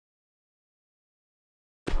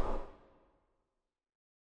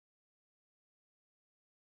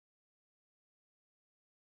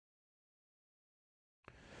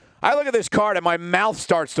I look at this card and my mouth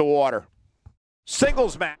starts to water.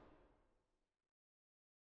 Singles match.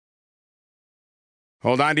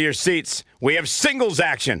 Hold on to your seats. We have singles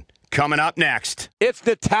action coming up next. It's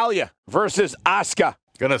Natalya versus Asuka.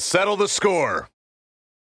 Gonna settle the score.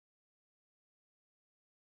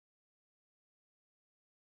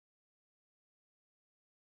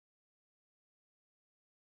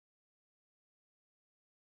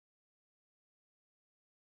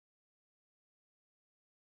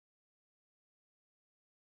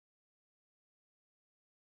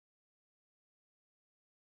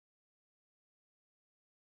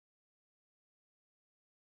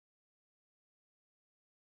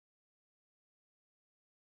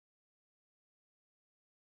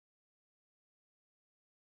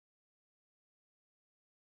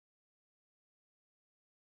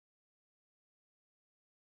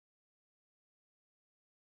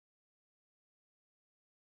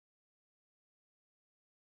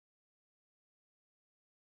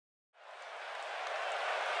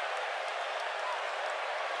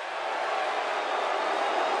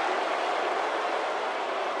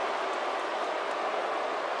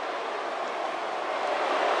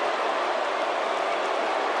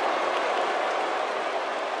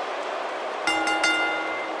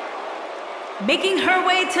 Making her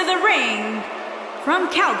way to the ring,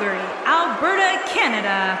 from Calgary, Alberta,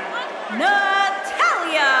 Canada,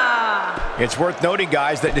 Natalya! It's worth noting,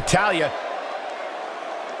 guys, that Natalya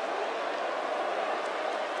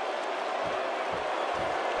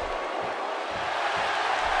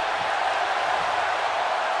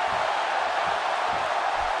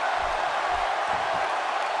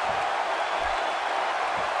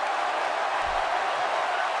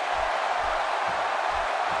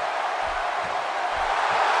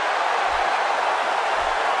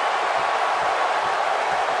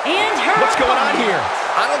What's going on here?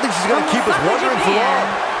 I don't think she's going to keep us wondering for long.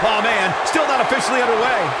 Oh, man, still not officially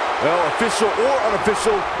underway. Well, official or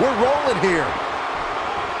unofficial, we're rolling here.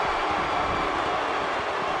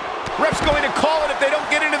 Ref's going to call it if they don't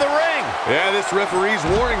get into the ring. Yeah, this referee's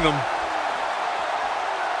warning them.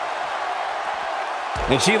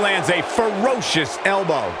 And she lands a ferocious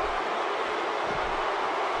elbow.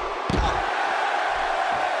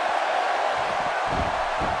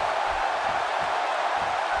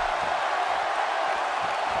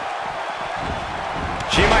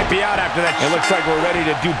 She might be out after that. It looks like we're ready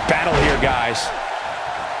to do battle here, guys.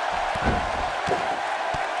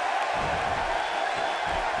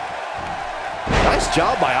 Nice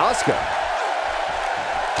job by Asuka.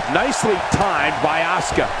 Nicely timed by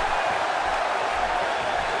Asuka.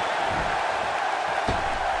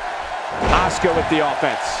 Asuka with the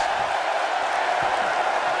offense.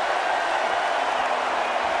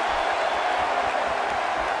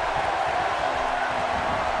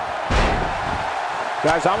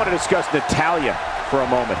 Guys, I want to discuss Natalya for a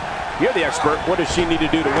moment. You're the expert. What does she need to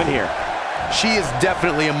do to win here? She is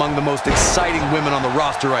definitely among the most exciting women on the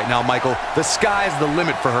roster right now, Michael. The sky's the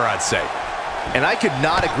limit for her, I'd say. And I could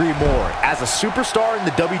not agree more. As a superstar in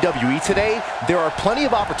the WWE today, there are plenty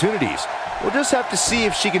of opportunities. We'll just have to see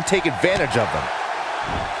if she can take advantage of them.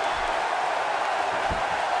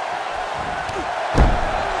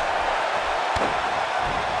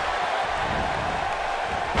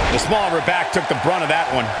 The small of her back took the brunt of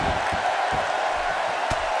that one.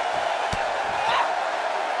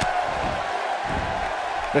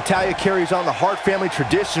 Natalya carries on the Hart family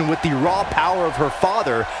tradition with the raw power of her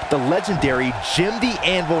father, the legendary Jim the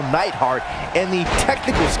Anvil Neidhart, and the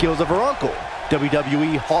technical skills of her uncle,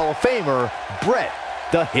 WWE Hall of Famer Bret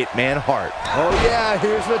the Hitman Hart. Oh yeah,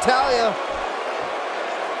 here's Natalya.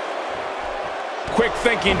 Quick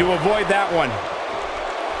thinking to avoid that one.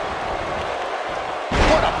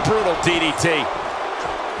 What a brutal DDT.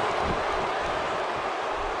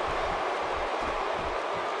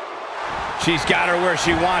 She's got her where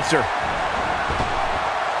she wants her.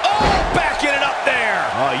 Oh, backing it up there.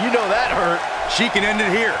 Oh, you know that hurt. She can end it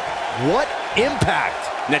here. What impact.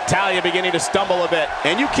 Natalya beginning to stumble a bit,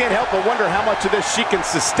 and you can't help but wonder how much of this she can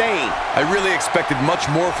sustain. I really expected much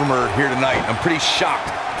more from her here tonight. I'm pretty shocked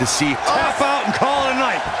to see tap out and call it a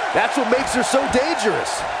night. That's what makes her so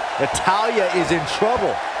dangerous. Natalya is in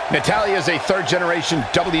trouble. Natalya is a third-generation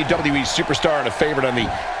WWE superstar and a favorite on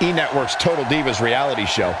the E-Network's Total Divas reality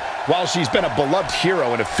show. While she's been a beloved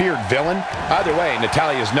hero and a feared villain, either way,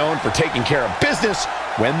 Natalya is known for taking care of business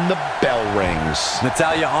when the bell rings.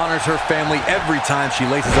 Natalya honors her family every time she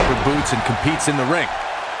laces up her boots and competes in the ring.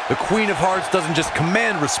 The Queen of Hearts doesn't just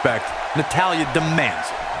command respect, Natalya demands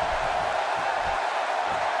it.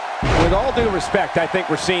 When With all due respect, I think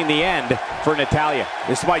we're seeing the end for Natalya.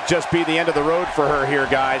 This might just be the end of the road for her here,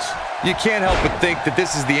 guys. You can't help but think that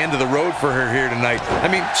this is the end of the road for her here tonight.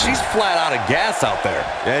 I mean, she's flat out of gas out there.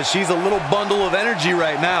 Yeah, she's a little bundle of energy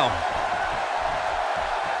right now.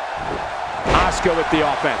 Asuka with the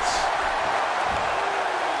offense.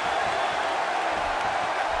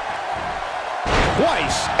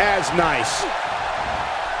 Twice as nice.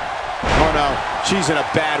 Oh no, she's in a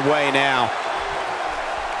bad way now.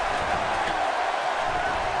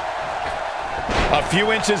 A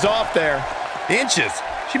few inches off there. Inches?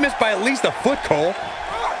 She missed by at least a foot, Cole.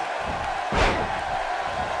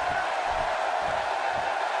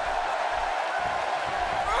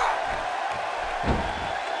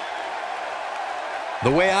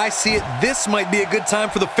 The way I see it, this might be a good time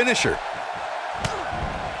for the finisher.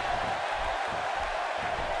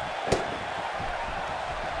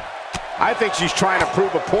 I think she's trying to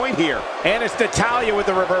prove a point here. And it's Natalya with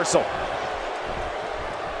the reversal.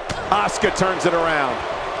 Asuka turns it around.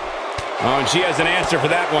 Oh, and she has an answer for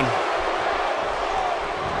that one.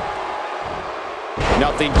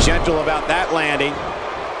 Nothing gentle about that landing.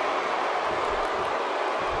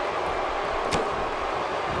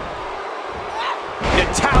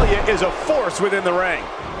 Natalya is a force within the ring.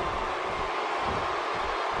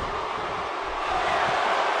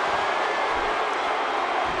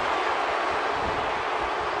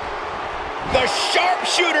 The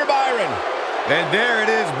sharpshooter, Byron. And there it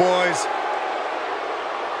is, boys.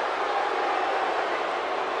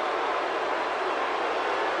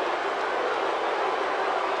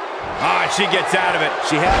 Ah, she gets out of it.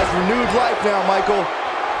 She has renewed life now, Michael.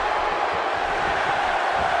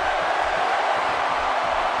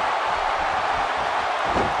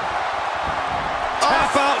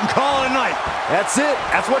 Tap out and call it a night. That's it.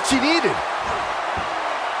 That's what she needed.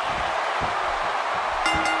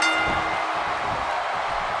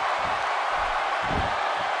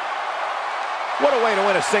 What a way to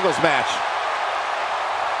win a singles match.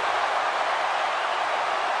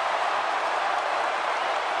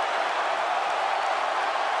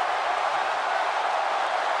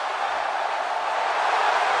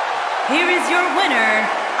 Here is your winner,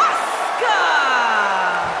 Asuka!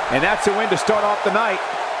 And that's a win to start off the night.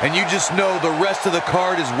 And you just know the rest of the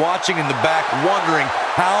card is watching in the back, wondering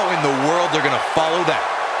how in the world they're going to follow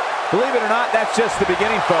that. Believe it or not, that's just the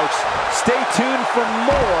beginning, folks. Stay tuned for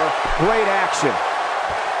more great action.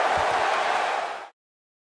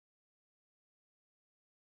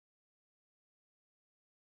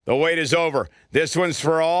 The wait is over. This one's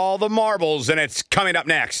for all the marbles, and it's coming up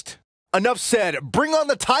next. Enough said. Bring on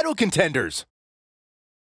the title contenders.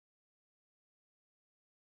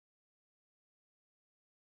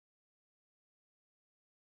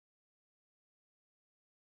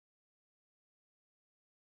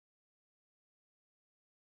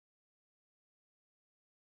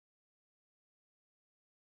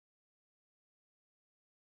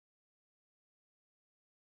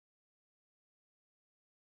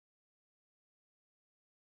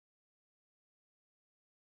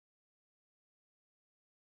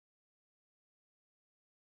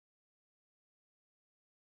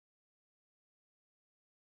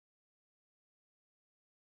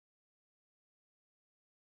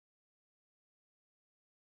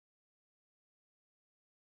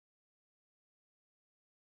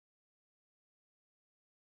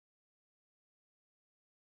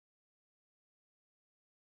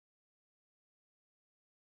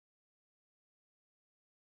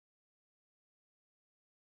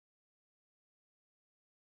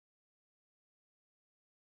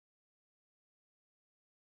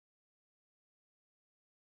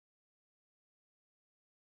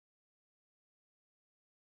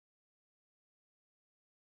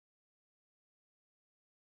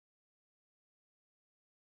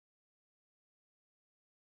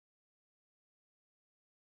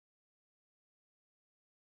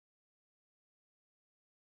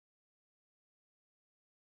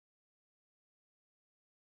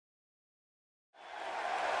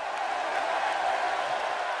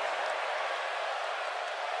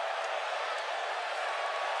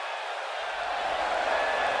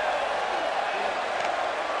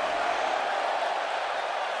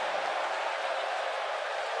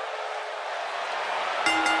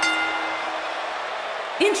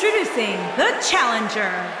 Introducing the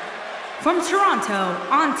challenger from Toronto,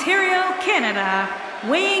 Ontario, Canada,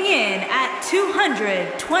 weighing in at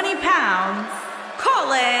 220 pounds,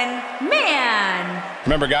 Colin Mann.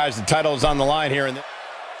 Remember, guys, the title is on the line here.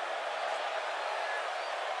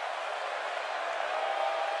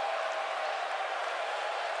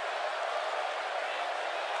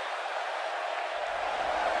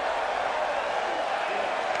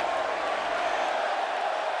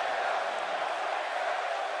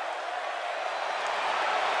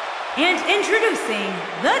 And introducing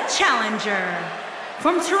the challenger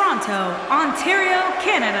from Toronto, Ontario,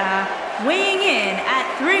 Canada, weighing in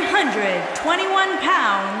at 321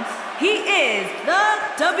 pounds, he is the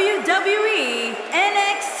WWE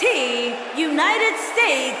NXT United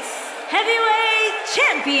States Heavyweight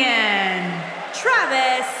Champion,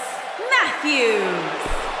 Travis Matthews.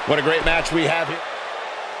 What a great match we have here.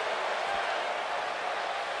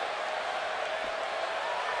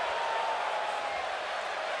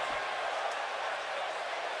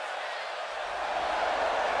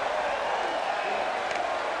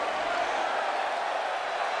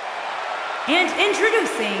 And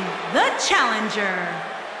introducing the challenger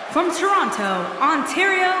from Toronto,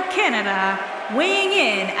 Ontario, Canada, weighing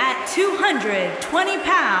in at 220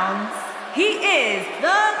 pounds, he is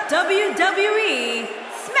the WWE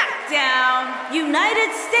SmackDown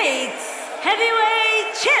United States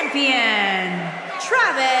Heavyweight Champion,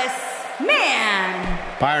 Travis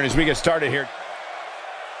Mann. Byron, as we get started here.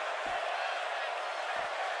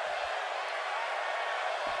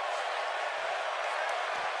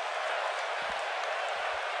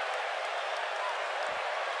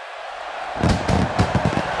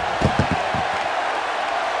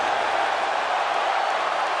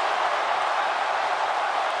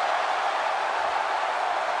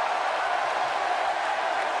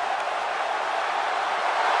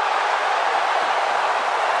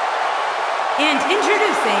 And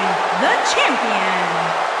introducing the champion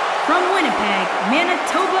from Winnipeg,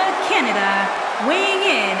 Manitoba, Canada, weighing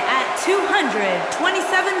in at 227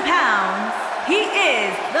 pounds, he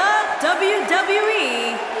is the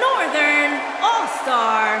WWE Northern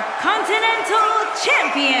All-Star Continental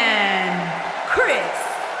Champion, Chris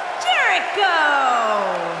Jericho.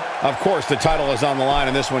 Of course, the title is on the line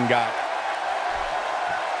in this one, guys.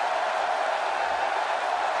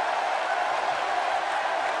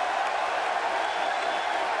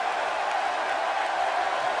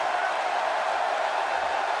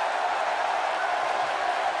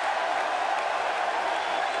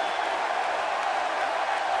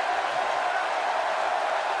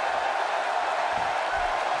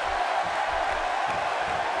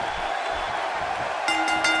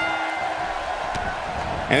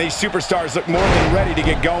 And these superstars look more than ready to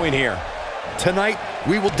get going here. Tonight,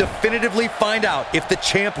 we will definitively find out if the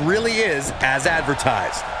champ really is as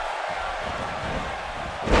advertised.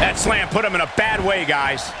 That slam put him in a bad way,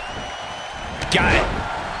 guys. Got it.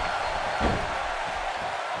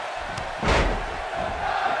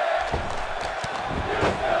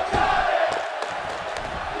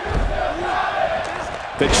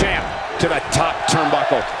 The champ to the top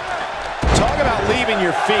turnbuckle. Talk about leaving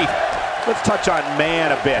your feet. Let's touch on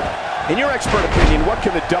Man a bit. In your expert opinion, what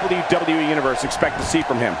can the WWE Universe expect to see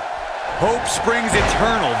from him? Hope springs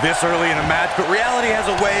eternal this early in a match, but reality has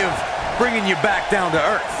a way of bringing you back down to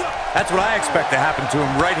earth. That's what I expect to happen to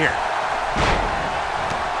him right here.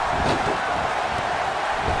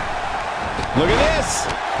 Look at this.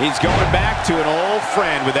 He's going back to an old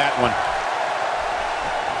friend with that one.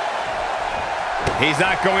 He's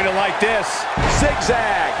not going to like this.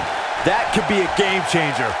 Zigzag. That could be a game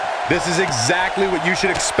changer. This is exactly what you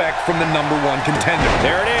should expect from the #1 contender.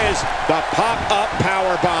 There it is, the pop-up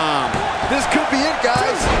power bomb. This could be it,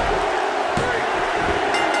 guys.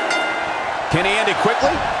 Can he end it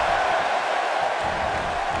quickly?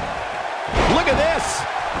 Look at this.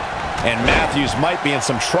 And Matthews might be in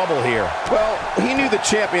some trouble here. Well, he knew the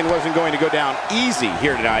champion wasn't going to go down easy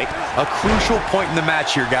here tonight. A crucial point in the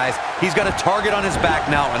match here, guys. He's got a target on his back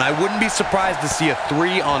now, and I wouldn't be surprised to see a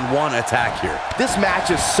 3-on-1 attack here. This match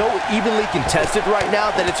is so evenly contested right now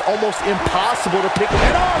that it's almost impossible to pick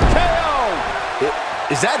An RKO!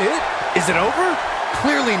 Is that it? Is it over?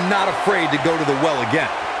 Clearly not afraid to go to the well again.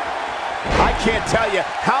 I can't tell you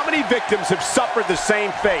how many victims have suffered the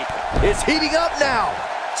same fate. It's heating up now.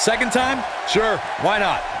 Second time? Sure, why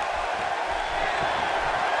not?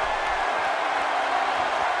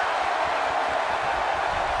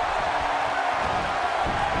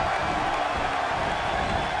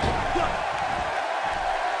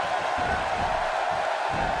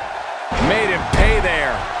 Made him pay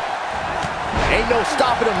there. Ain't no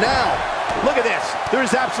stopping him now. Look at this. There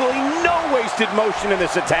is absolutely no wasted motion in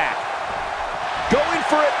this attack. Going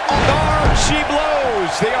for it. Oh, she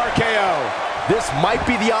blows the RKO. This might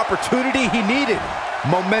be the opportunity he needed.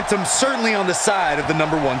 Momentum certainly on the side of the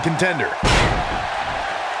 #1 contender.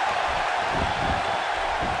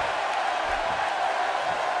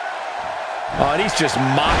 Oh, and he's just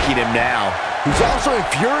mocking him now. He's also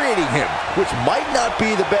infuriating him, which might not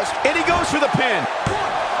be the best. And he goes for the pin.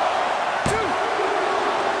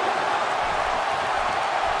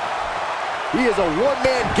 He is a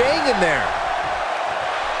one-man gang in there.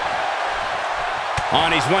 Oh,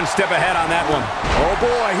 and he's one step ahead on that one. Oh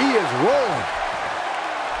boy, he is rolling.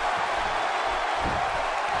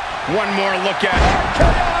 One more look at it.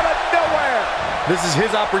 Come out of nowhere. This is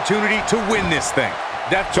his opportunity to win this thing.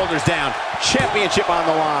 Death shoulders down. Championship on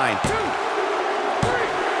the line.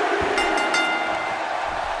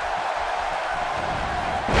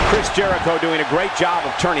 Chris Jericho doing a great job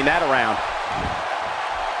of turning that around.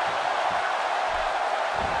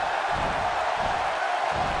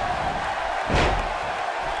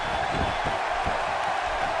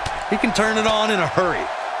 He can turn it on in a hurry.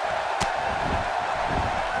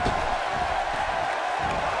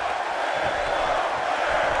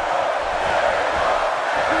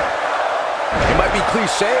 It might be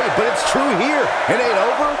cliche, but it's true here. It ain't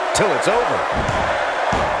over till it's over.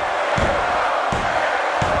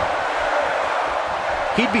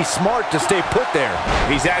 He'd be smart to stay put there.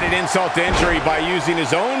 He's added insult to injury by using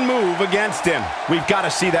his own move against him. We've got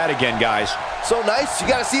to see that again, guys. So nice, you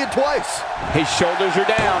gotta see it twice. His shoulders are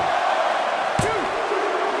down.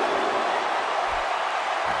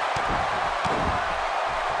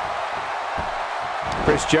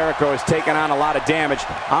 Chris Jericho has taken on a lot of damage.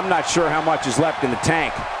 I'm not sure how much is left in the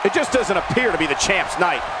tank. It just doesn't appear to be the champ's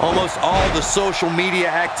night. Almost all the social media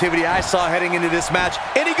activity I saw heading into this match.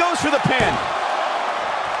 And he goes for the pin.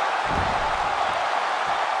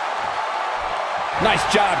 Nice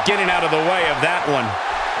job getting out of the way of that one.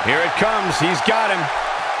 Here it comes. He's got him.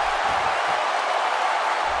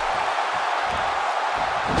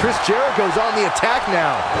 Chris Jericho's on the attack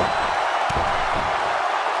now.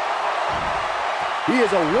 He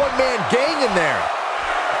is a one-man gang in there.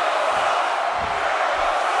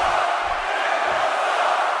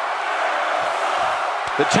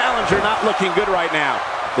 The challenger not looking good right now.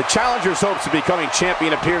 The challenger's hopes of becoming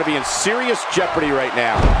champion appear to be in serious jeopardy right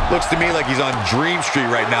now. Looks to me like he's on Dream Street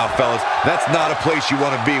right now, fellas. That's not a place you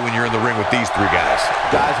want to be when you're in the ring with these three guys.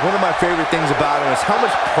 Guys, one of my favorite things about him is how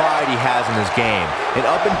much pride he has in his game. And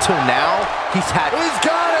up until now, he's got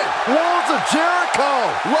it! Walls of Jericho!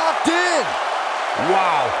 Locked in!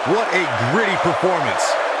 Wow, what a gritty performance.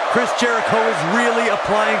 Chris Jericho is really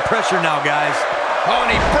applying pressure now, guys. Oh,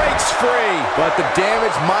 and he breaks free. But the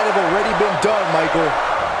damage might have already been done, Michael.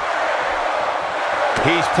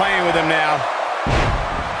 He's playing with him now.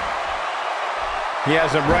 He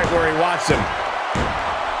has him right where he wants him.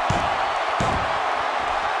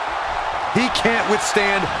 He can't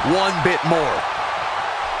withstand one bit more.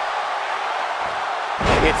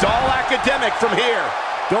 It's all academic from here.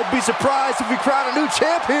 Don't be surprised if we crown a new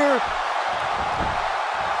champ here.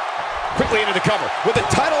 Quickly into the cover with the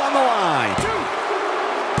title on the line.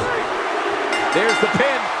 There's the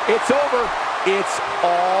pin. It's over. It's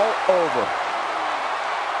all over.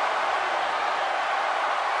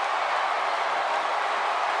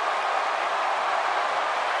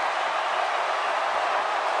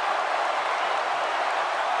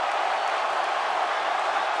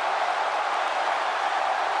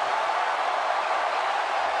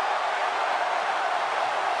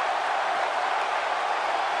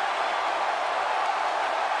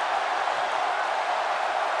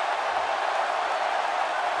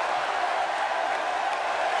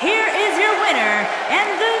 Here is your winner and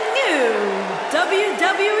the new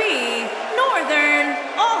WWE Northern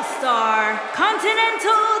All-Star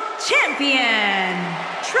Continental Champion,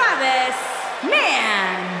 Travis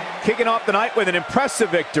Mann. Kicking off the night with an impressive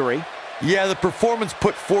victory. Yeah, the performance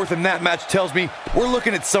put forth in that match tells me we're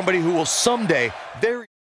looking at somebody who will someday very...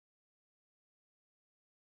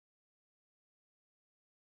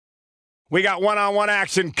 We got one-on-one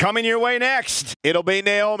action coming your way next. It'll be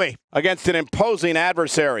Naomi against an imposing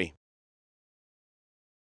adversary.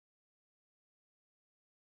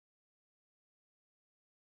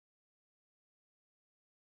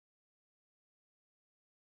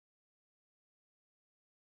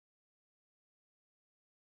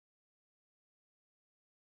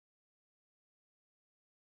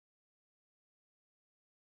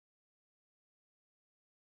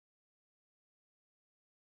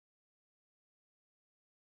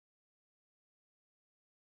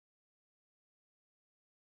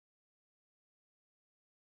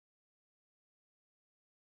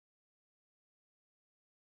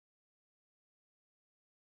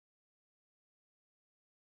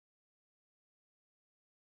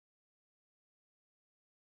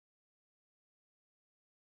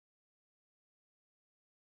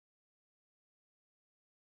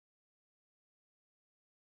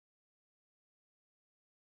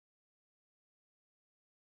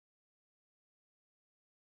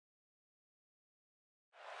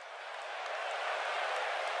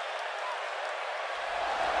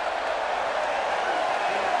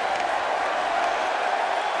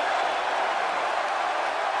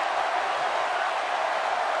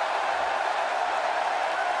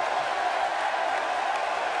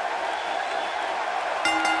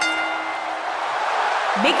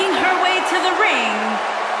 Making her way to the ring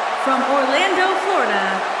from Orlando, Florida,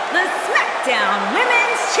 the SmackDown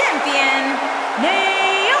Women's Champion,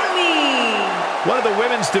 Naomi. One of the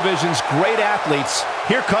women's division's great athletes.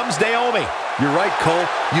 Here comes Naomi. You're right, Cole.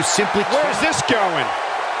 You simply can't. Where's this going?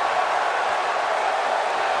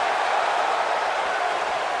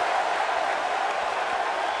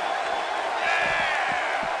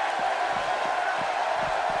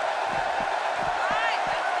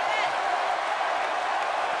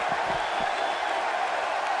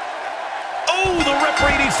 Oh, the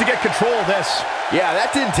referee needs to get control of this. Yeah,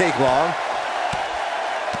 that didn't take long.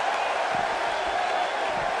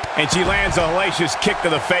 And she lands a hellacious kick to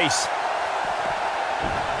the face.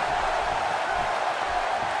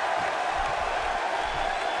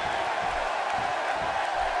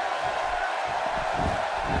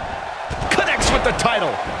 Connects with the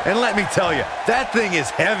title. And let me tell you, that thing is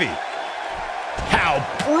heavy. How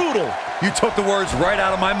brutal. You took the words right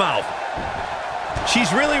out of my mouth.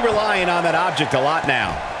 She's really relying on that object a lot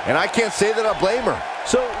now. And I can't say that I blame her.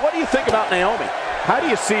 So what do you think about Naomi? How do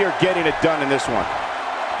you see her getting it done in this one?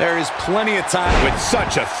 There is plenty of time. With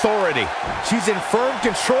such authority. She's in firm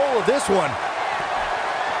control of this one.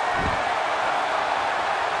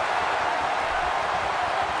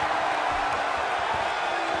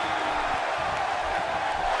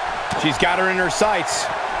 She's got her in her sights.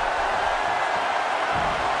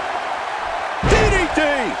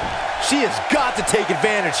 DDT! She has got to take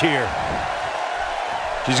advantage here.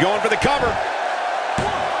 She's going for the cover.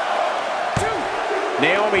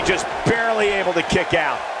 Naomi just barely able to kick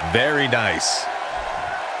out. Very nice.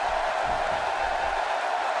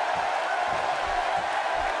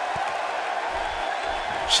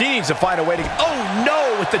 She needs to find a way to... Oh,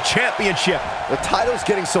 no, with the championship. The title's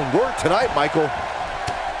getting some work tonight, Michael.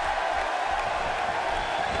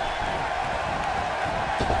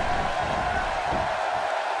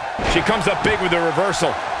 She comes up big with the reversal.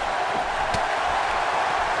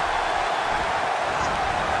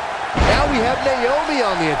 Now we have Naomi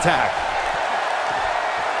on the attack.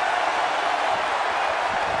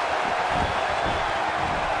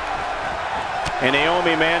 And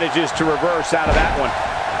Naomi manages to reverse out of that one.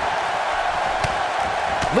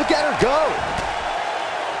 Look at her go.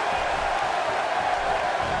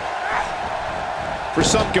 For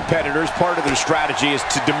some competitors, part of their strategy is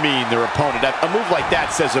to demean their opponent. A move like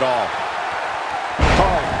that says it all.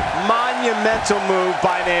 Oh, monumental move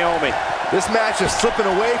by Naomi. This match is slipping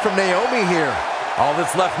away from Naomi here. All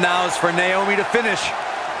that's left now is for Naomi to finish.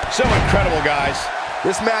 So incredible, guys.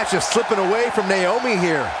 This match is slipping away from Naomi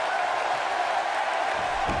here.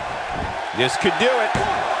 This could do it.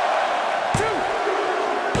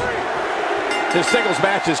 This singles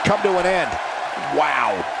match has come to an end.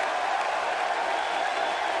 Wow.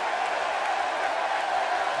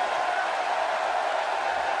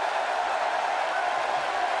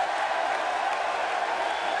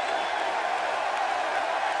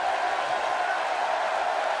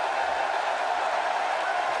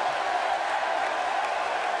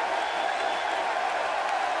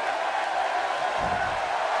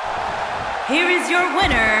 Here is your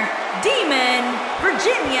winner, Demon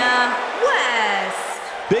Virginia West.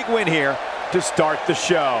 Big win here to start the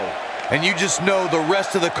show. And you just know the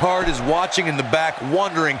rest of the card is watching in the back,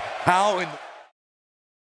 wondering how in...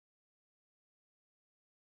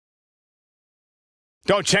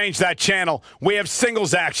 Don't change that channel. We have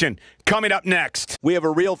singles action coming up next. We have a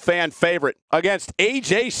real fan favorite against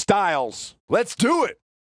AJ Styles. Let's do it.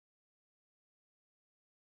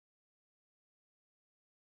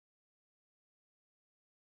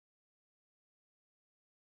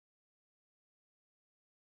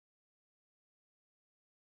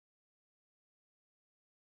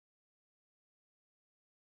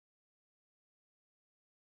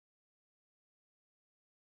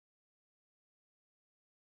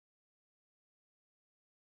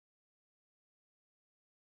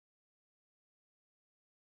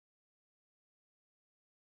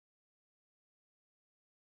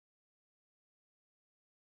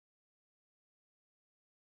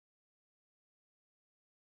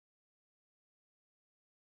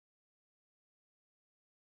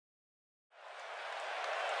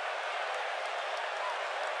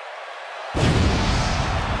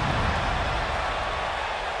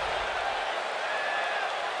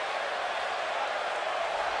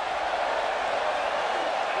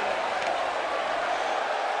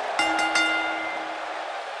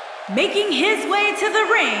 Making his way to the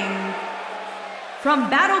ring from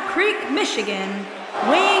Battle Creek, Michigan,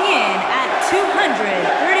 weighing in at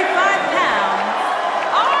 235 pounds,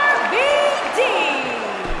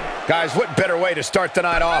 RVD. Guys, what better way to start the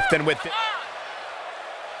night off than with...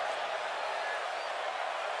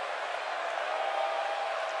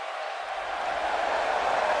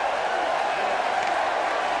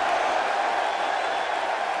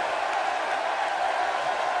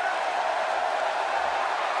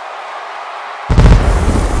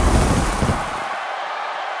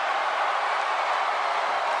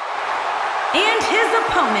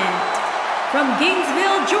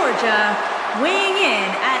 Gainesville, Georgia, weighing in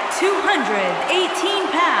at 218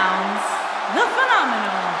 pounds, the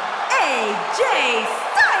phenomenal AJ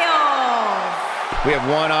Styles. We have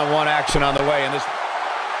one-on-one action on the way in this.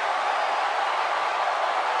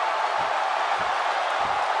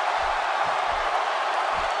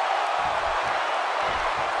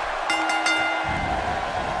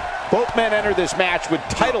 Both men enter this match with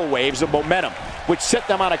tidal waves of momentum, which set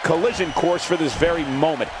them on a collision course for this very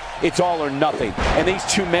moment. It's all or nothing, and these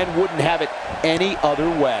two men wouldn't have it any other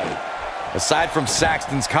way. Aside from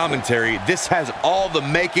Saxton's commentary, this has all the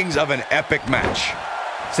makings of an epic match.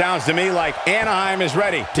 Sounds to me like Anahiem is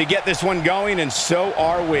ready to get this one going, and so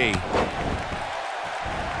are we.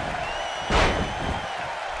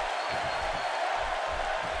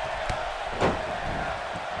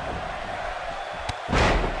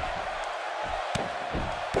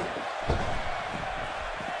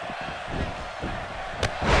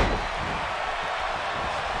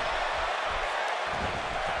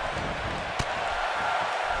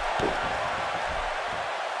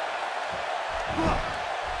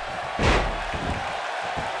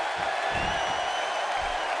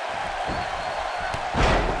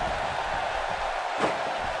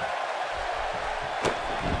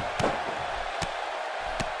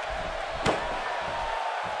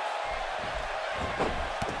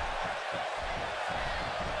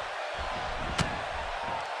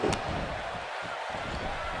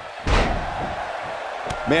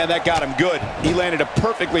 Man, that got him good. He landed a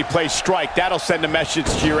perfectly placed strike. That'll send a message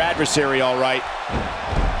to your adversary, all right.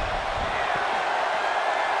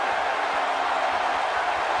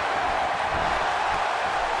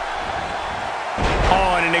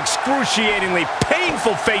 Oh, and an excruciatingly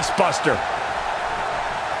painful face buster.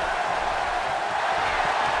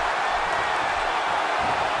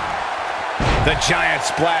 The giant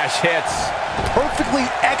splash hits. Perfectly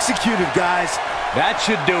executed, guys. That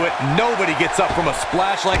should do it. Nobody gets up from a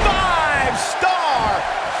splash like 5-star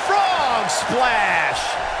frog splash.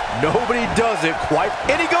 Nobody does it quite.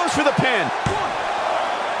 And he goes for the pin.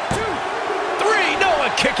 1, 2, 3. No,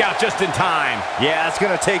 a kick out just in time. Yeah, it's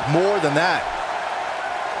going to take more than that.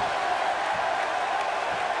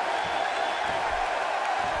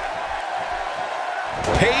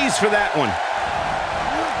 Pays for that one.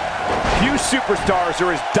 Few superstars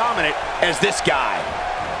are as dominant as this guy.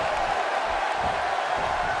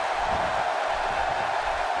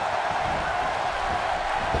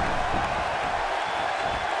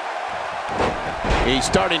 He's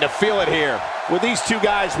starting to feel it here. With these two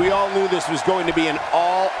guys, we all knew this was going to be an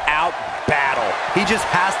all-out battle. He just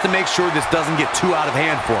has to make sure this doesn't get too out of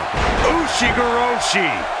hand for him. Ushigoroshi.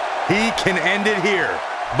 He can end it here.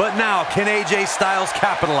 But now, can AJ Styles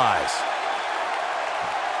capitalize?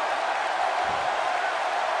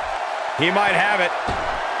 He might have it.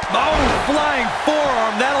 Oh, flying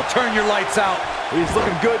forearm. That'll turn your lights out. He's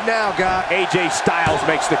looking good now, guy. AJ Styles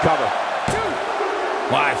makes the cover.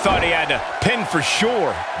 Well, I thought he had to pin for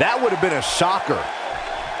sure. That would have been a shocker.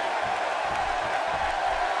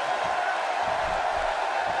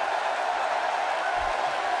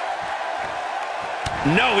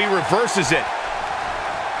 No, he reverses it.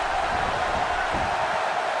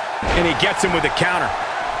 And he gets him with the counter.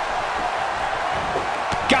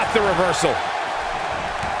 Got the reversal.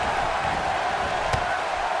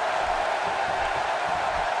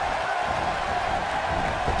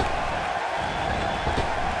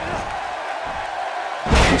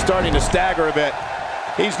 Starting to stagger a bit.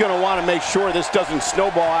 He's going to want to make sure this doesn't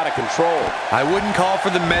snowball out of control. I wouldn't call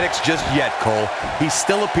for the medics just yet, Cole. He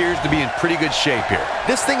still appears to be in pretty good shape here.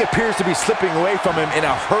 This thing appears to be slipping away from him in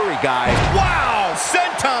a hurry, guys. Wow,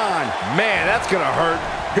 senton! Man, that's going to hurt.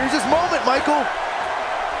 Here's his moment, Michael.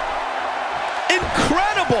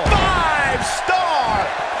 Incredible! 5-star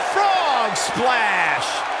frog splash!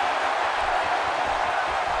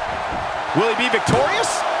 Will he be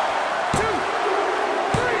victorious?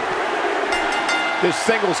 This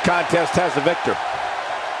singles contest has the victor.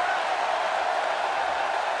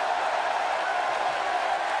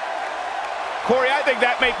 Corey, I think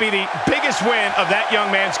that may be the biggest win of that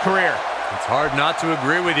young man's career. It's hard not to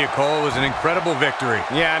agree with you, Cole. It was an incredible victory.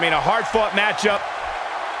 Yeah, I mean, a hard-fought matchup.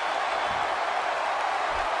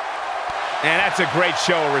 And that's a great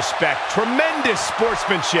show of respect. Tremendous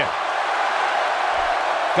sportsmanship.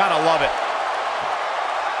 Gotta love it.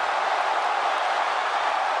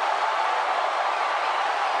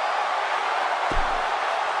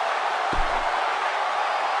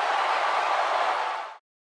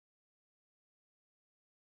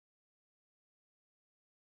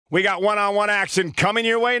 We got one-on-one action coming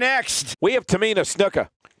your way next. We have Tamina Snuka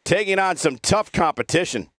taking on some tough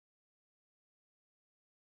competition.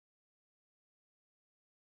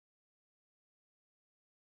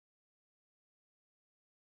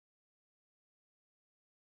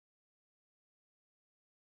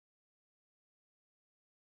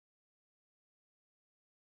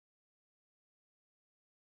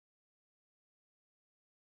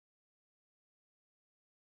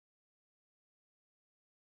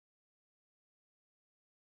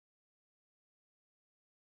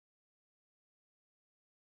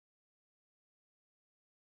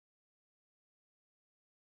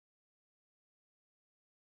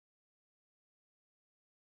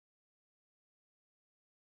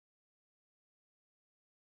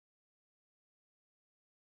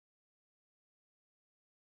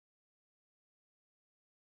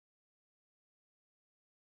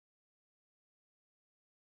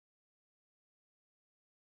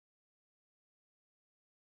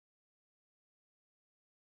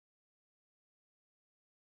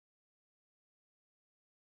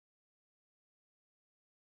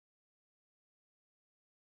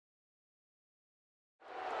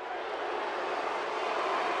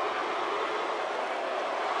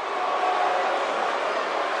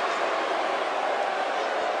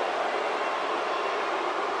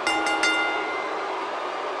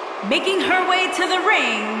 making her way to the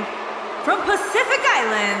ring from Pacific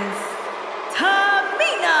Islands,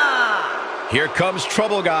 Tamina. Here comes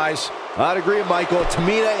trouble, guys. I'd agree, Michael.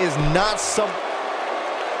 Tamina is not some...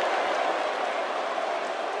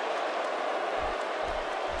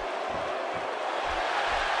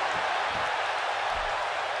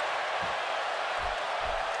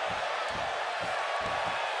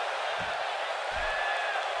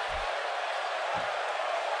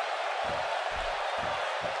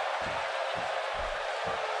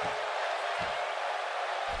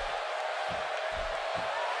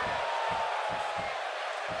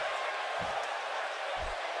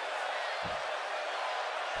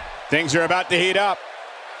 Things are about to heat up.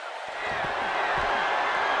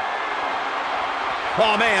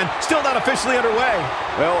 Oh, man, still not officially underway.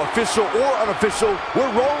 Well, official or unofficial,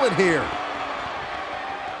 we're rolling here.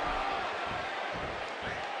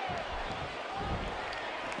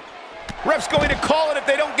 Ref's going to call it if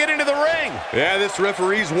they don't get into the ring. Yeah, this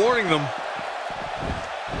referee's warning them.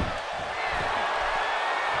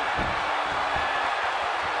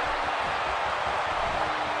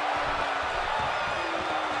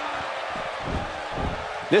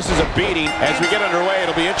 This is a beating. As we get underway,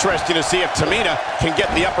 it'll be interesting to see if Tamina can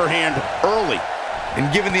get the upper hand early. And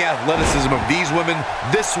given the athleticism of these women,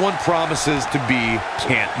 this one promises to be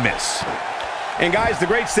can't miss. And guys, the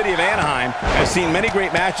great city of Anaheim has seen many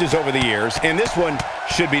great matches over the years, and this one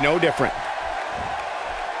should be no different.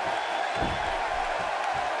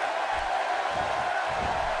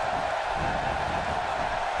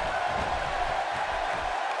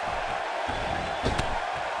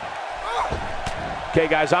 Okay,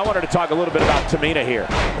 guys, I wanted to talk a little bit about Tamina here.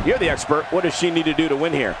 You're the expert. What does she need to do to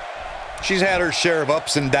win here? She's had her share of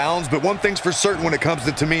ups and downs, but one thing's for certain when it comes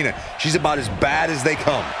to Tamina, she's about as bad as they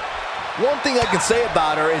come. One thing I can say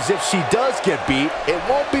about her is if she does get beat, it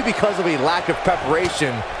won't be because of a lack of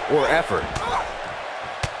preparation or effort.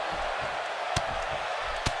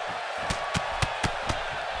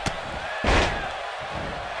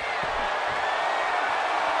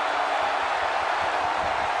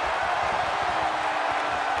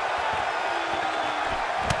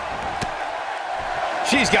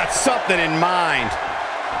 She's got something in mind.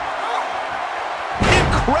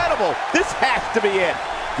 Incredible! This has to be it.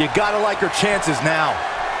 You gotta like her chances now.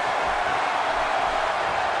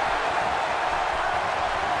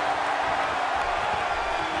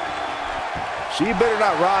 She better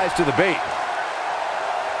not rise to the bait.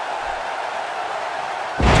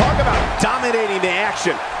 Talk about dominating the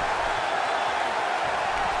action.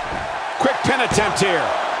 Quick pin attempt here.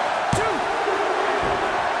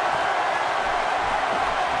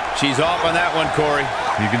 She's off on that one, Corey.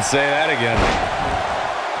 You can say that again.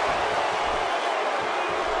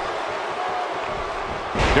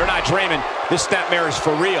 They're not dreaming. This snapmare is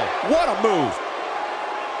for real. What a move.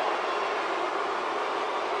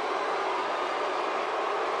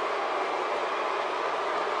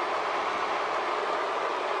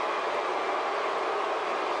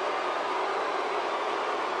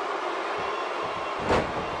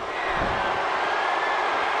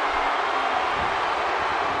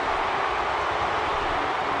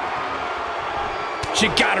 She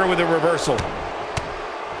got her with a reversal.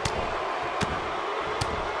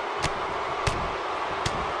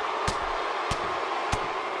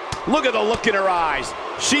 Look at the look in her eyes.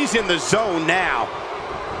 She's in the zone now.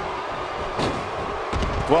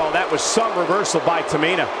 Well, that was some reversal by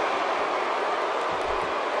Tamina.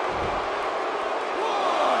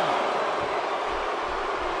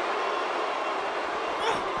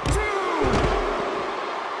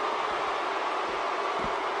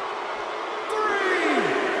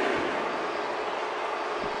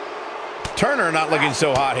 Turner not looking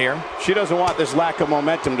so hot here. She doesn't want this lack of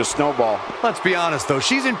momentum to snowball. Let's be honest, though.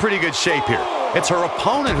 She's in pretty good shape here. It's her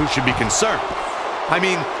opponent who should be concerned. I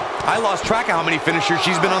mean, I lost track of how many finishers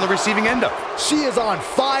she's been on the receiving end of. She is on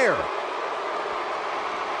fire.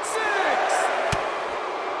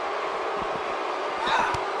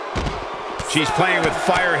 6. She's playing with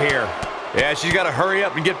fire here. Yeah, she's got to hurry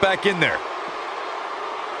up and get back in there.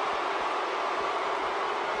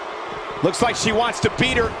 Looks like she wants to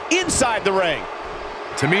beat her inside the ring.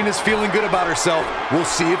 Tamina's feeling good about herself. We'll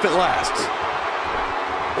see if it lasts.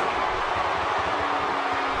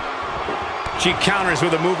 She counters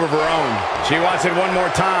with a move of her own. She wants it one more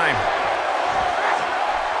time.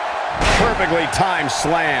 Perfectly timed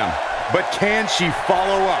slam. But can she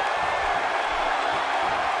follow up?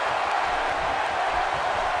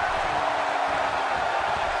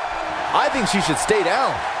 I think she should stay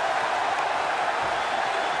down.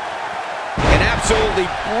 An absolutely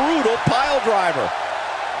brutal pile driver.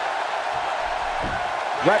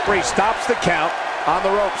 Referee stops the count on the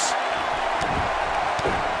ropes.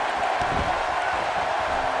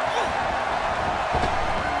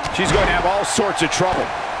 She's going to have all sorts of trouble.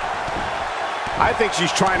 I think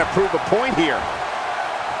she's trying to prove a point here.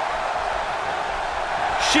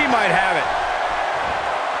 She might have it.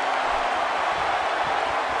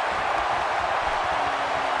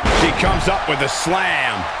 She comes up with a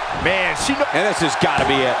slam. Man, and this has got to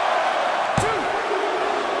be it.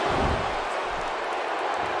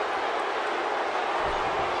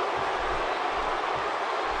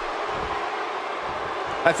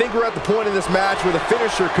 I think we're at the point in this match where the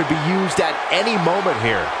finisher could be used at any moment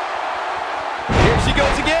here. Here she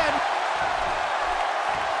goes again.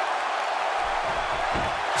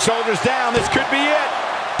 Shoulders down, this could be it.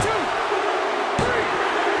 2,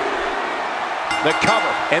 3. The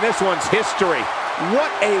cover, and this one's history.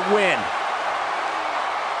 What a win.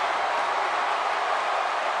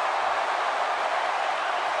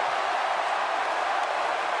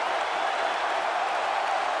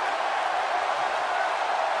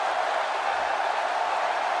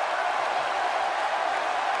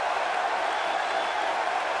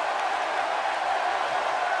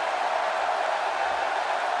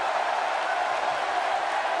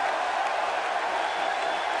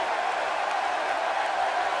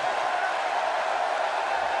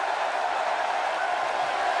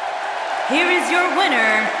 Here is your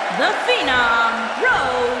winner, the Phenom,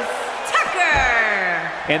 Rose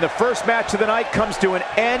Tucker. And the first match of the night comes to an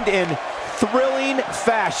end in thrilling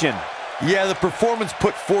fashion. Yeah, the performance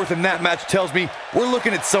put forth in that match tells me we're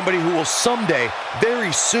looking at somebody who will someday,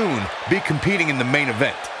 very soon, be competing in the main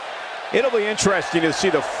event. It'll be interesting to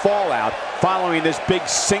see the fallout following this big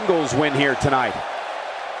singles win here tonight.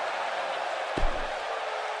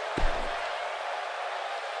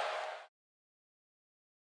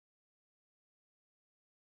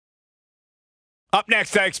 Up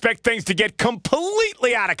next, I expect things to get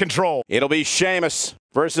completely out of control. It'll be Sheamus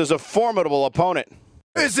versus a formidable opponent.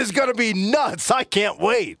 This is going to be nuts. I can't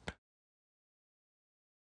wait.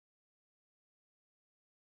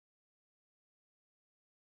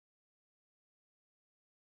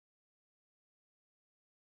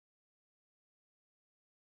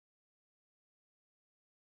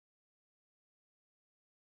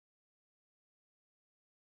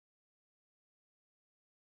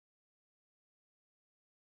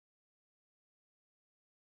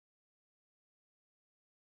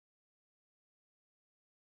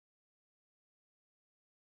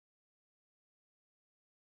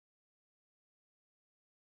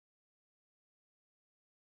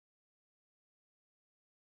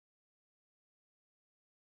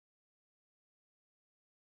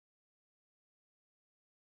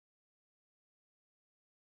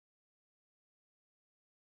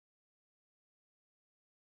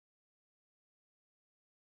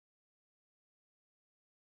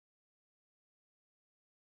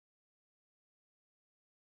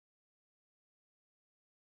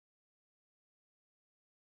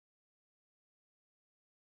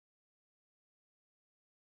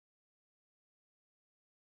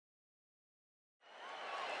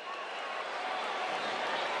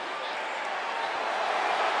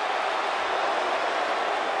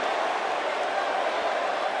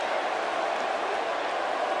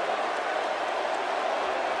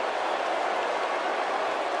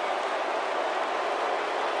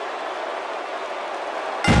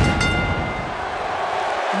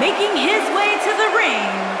 Making his way to the ring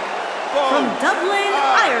from Dublin,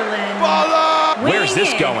 Ireland. Where's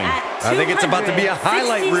this going? I think it's about to be a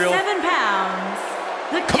highlight reel. 67 pounds.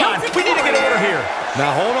 Come on, we need to get order here.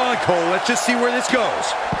 Now hold on, Cole. Let's just see where this goes.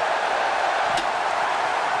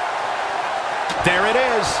 There it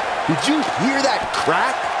is. Did you hear that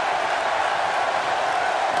crack?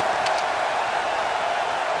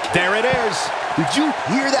 There it is. Did you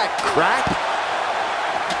hear that crack?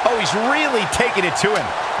 Oh, he's really taking it to him.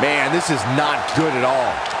 Man, this is not good at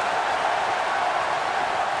all.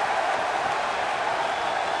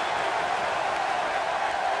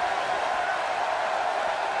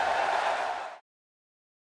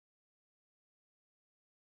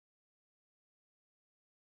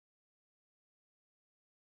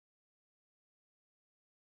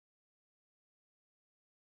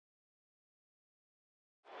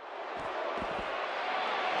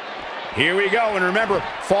 Here we go, and remember,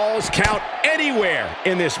 falls count anywhere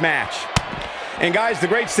in this match. And guys, the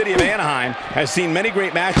great city of Anaheim has seen many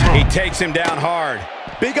great matches. He takes him down hard.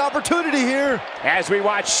 Big opportunity here. As we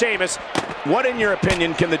watch Sheamus, what, in your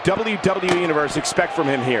opinion, can the WWE Universe expect from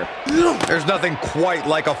him here? There's nothing quite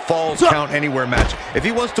like a falls count anywhere match. If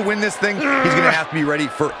he wants to win this thing, he's going to have to be ready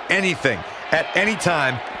for anything, at any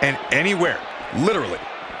time, and anywhere. Literally.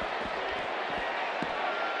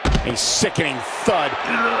 A sickening thud.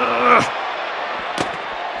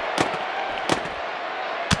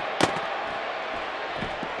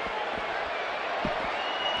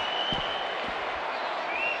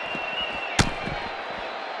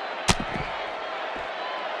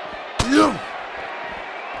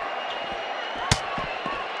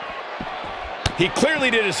 He clearly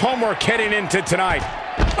did his homework heading into tonight.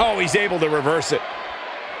 Oh, he's able to reverse it.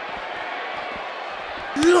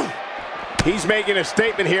 He's making a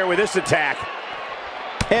statement here with this attack.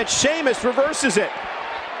 And Sheamus reverses it.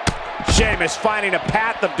 Sheamus finding a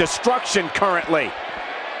path of destruction currently.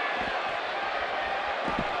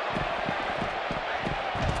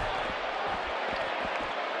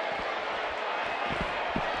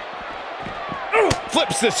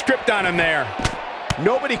 Flips the script on him there.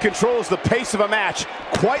 Nobody controls the pace of a match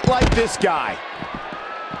quite like this guy.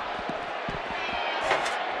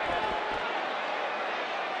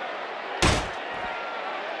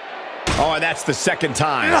 Oh, and that's the second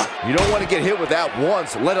time. You don't want to get hit with that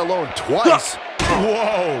once, let alone twice.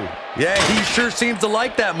 Whoa. Yeah, he sure seems to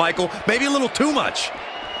like that, Michael. Maybe a little too much.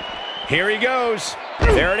 Here he goes.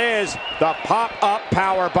 There it is, the pop-up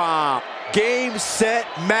power bomb. Game, set,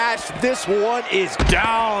 match. This one is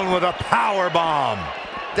Down with a power bomb.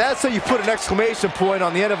 That's how you put an exclamation point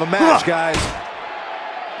on the end of a match, guys.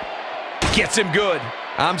 Gets him good.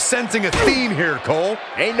 I'm sensing a theme here, Cole.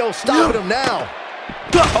 Ain't no stopping him now.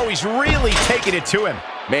 Oh, he's really taking it to him.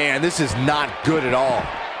 Man, this is not good at all.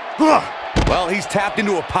 Well, he's tapped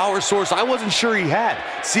into a power source I wasn't sure he had.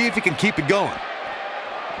 See if he can keep it going.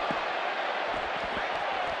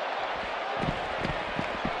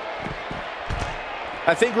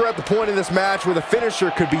 I think we're at the point in this match where the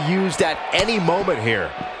finisher could be used at any moment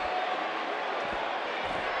here.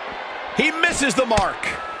 He misses the mark.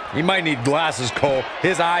 He might need glasses, Cole.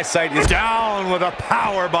 His eyesight is down with a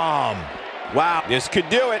power bomb. Wow, this could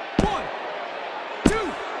do it. 1, 2,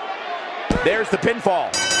 3. There's the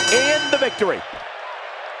pinfall and the victory.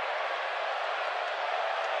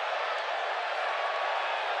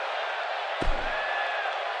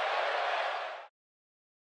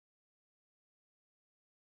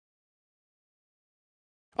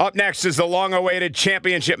 Up next is the long-awaited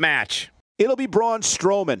championship match. It'll be Braun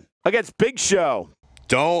Strowman against Big Show.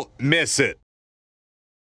 Don't miss it.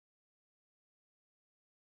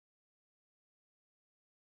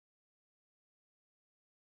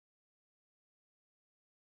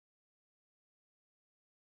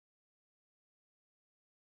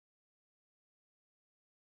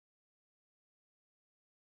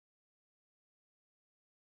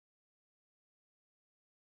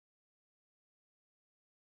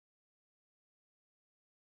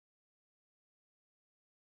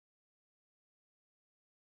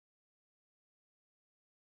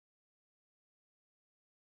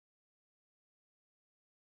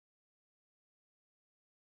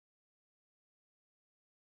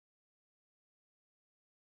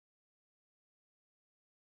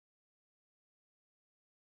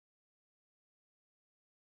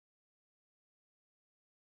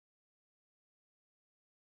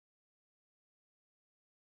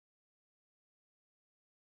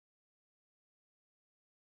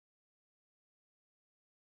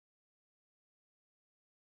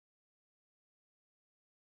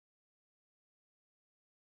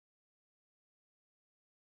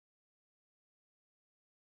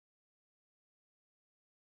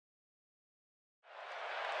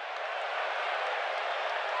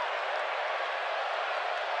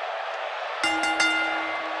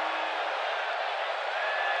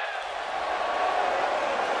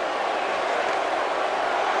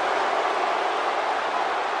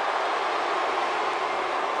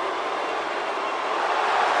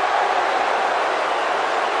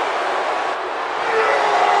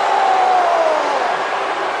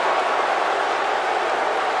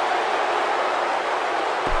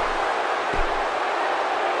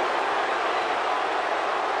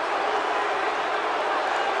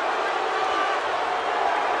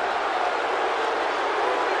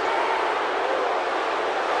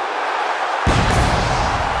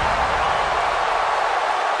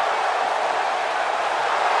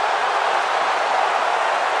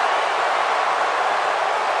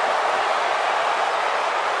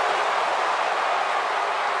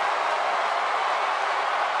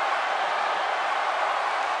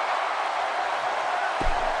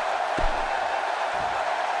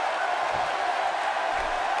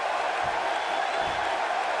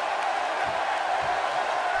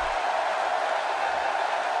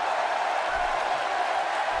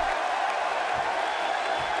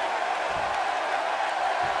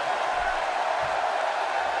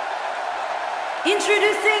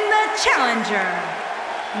 Introducing the challenger,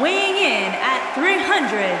 weighing in at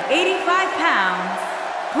 385 pounds,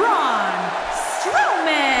 Braun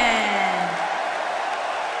Strowman.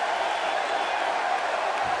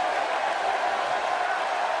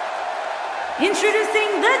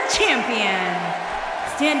 Introducing the champion,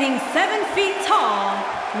 Standing 7 feet tall,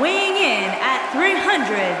 weighing in at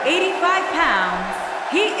 385 pounds,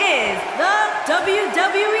 he is the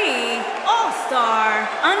WWE All-Star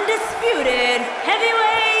Undisputed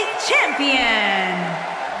Heavyweight Champion,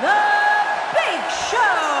 The Big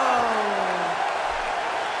Show!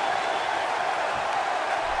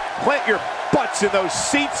 Plant your butts in those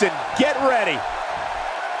seats and get ready.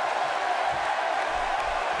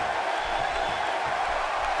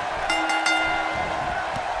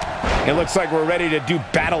 It looks like we're ready to do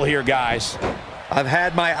battle here, guys. I've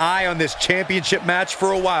had my eye on this championship match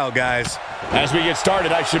for a while, guys. As we get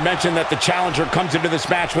started, I should mention that the challenger comes into this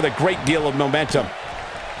match with a great deal of momentum.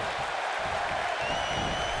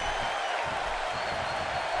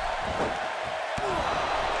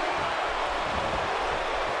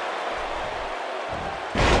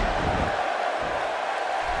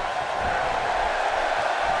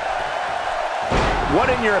 What,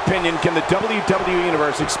 in your opinion, can the WWE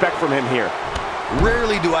Universe expect from him here?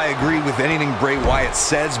 Rarely do I agree with anything Bray Wyatt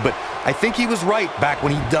says, but I think he was right back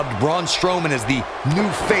when he dubbed Braun Strowman as the new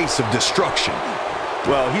face of destruction.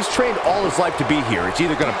 Well, he's trained all his life to be here. It's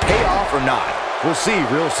either going to pay off or not. We'll see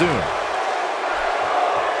real soon.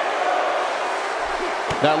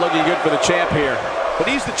 Not looking good for the champ here, but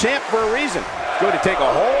he's the champ for a reason. Going to take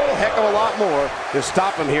a whole heck of a lot more to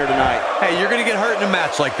stop him here tonight. Hey, you're going to get hurt in a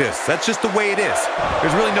match like this. That's just the way it is.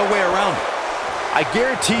 There's really no way around it. I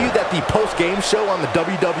guarantee you that the post-game show on the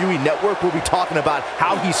WWE Network will be talking about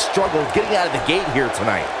how he struggled getting out of the gate here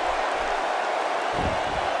tonight.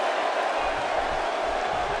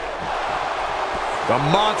 The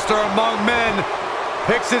monster among men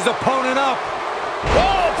picks his opponent up.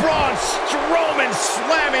 Oh, Braun Strowman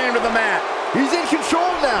slamming into the mat. He's in control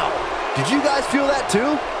now. Did you guys feel that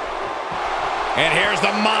too? And here's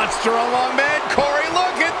the monster among men. Corey,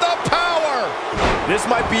 look at the power. This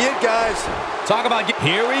might be it, guys. Talk about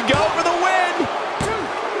here we go for the win.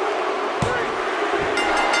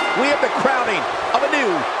 We have the crowning of a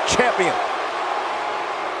new champion.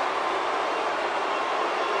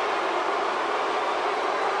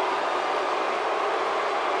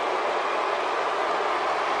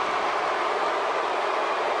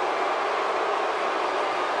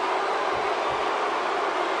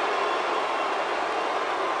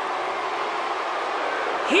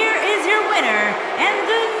 Here is your winner and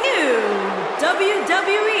the new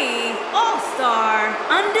WWE All-Star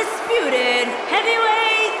Undisputed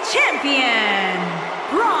Heavyweight Champion,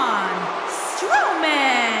 Braun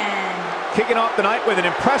Strowman. Kicking off the night with an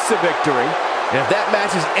impressive victory. And if that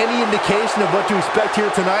match is any indication of what to expect here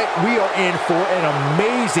tonight, we are in for an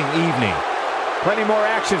amazing evening. Plenty more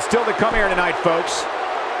action still to come here tonight, folks.